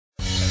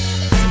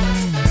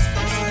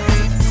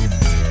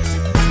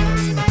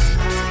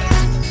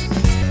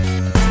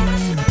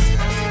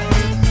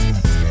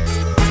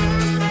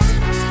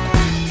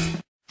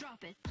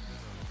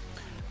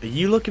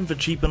you looking for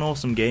cheap and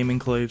awesome gaming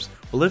clothes?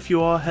 Well, if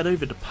you are, head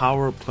over to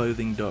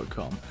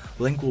powerupclothing.com.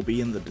 Link will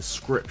be in the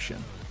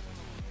description.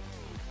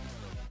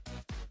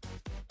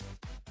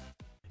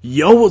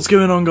 Yo, what's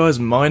going on, guys?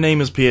 My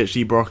name is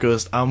PhD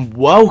Brockhurst and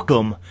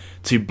welcome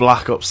to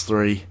Black Ops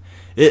 3.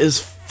 It is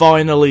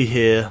finally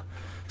here.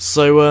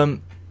 So,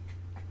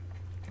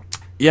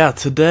 yeah,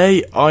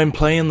 today I'm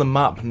playing the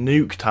map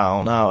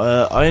Nuk3town. Now,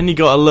 I only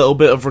got a little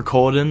bit of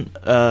recording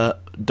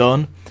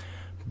done,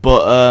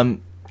 but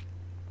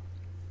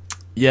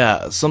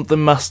yeah,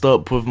 something messed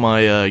up with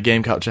my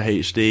Game Capture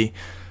HD,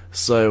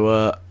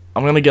 so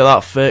I'm gonna get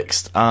that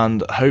fixed,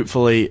 and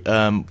hopefully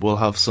we'll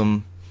have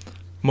some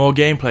more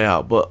gameplay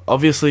out. But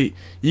obviously,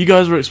 you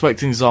guys were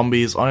expecting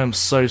zombies. I am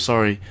so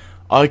sorry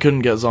I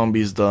couldn't get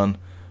zombies done,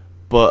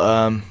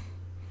 but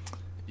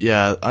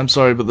yeah, I'm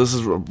sorry, but this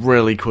is a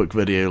really quick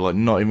video, like,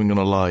 not even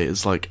gonna lie,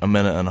 it's like a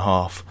minute and a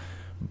half.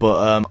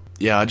 But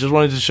yeah, I just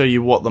wanted to show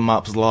you what the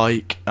map's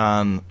like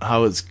and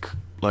how it's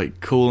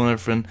like cool and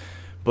everything.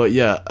 But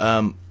yeah,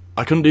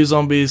 I couldn't do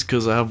zombies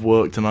because I have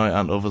work tonight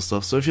and other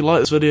stuff. So if you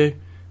like this video,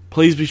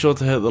 please be sure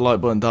to hit the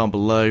like button down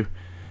below.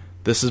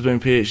 This has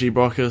been PhD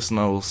Brockhurst, and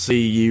I will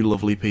see you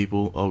lovely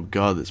people. Oh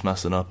god, it's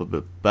messing up a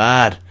bit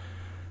bad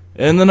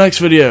in the next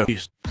video.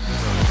 Peace.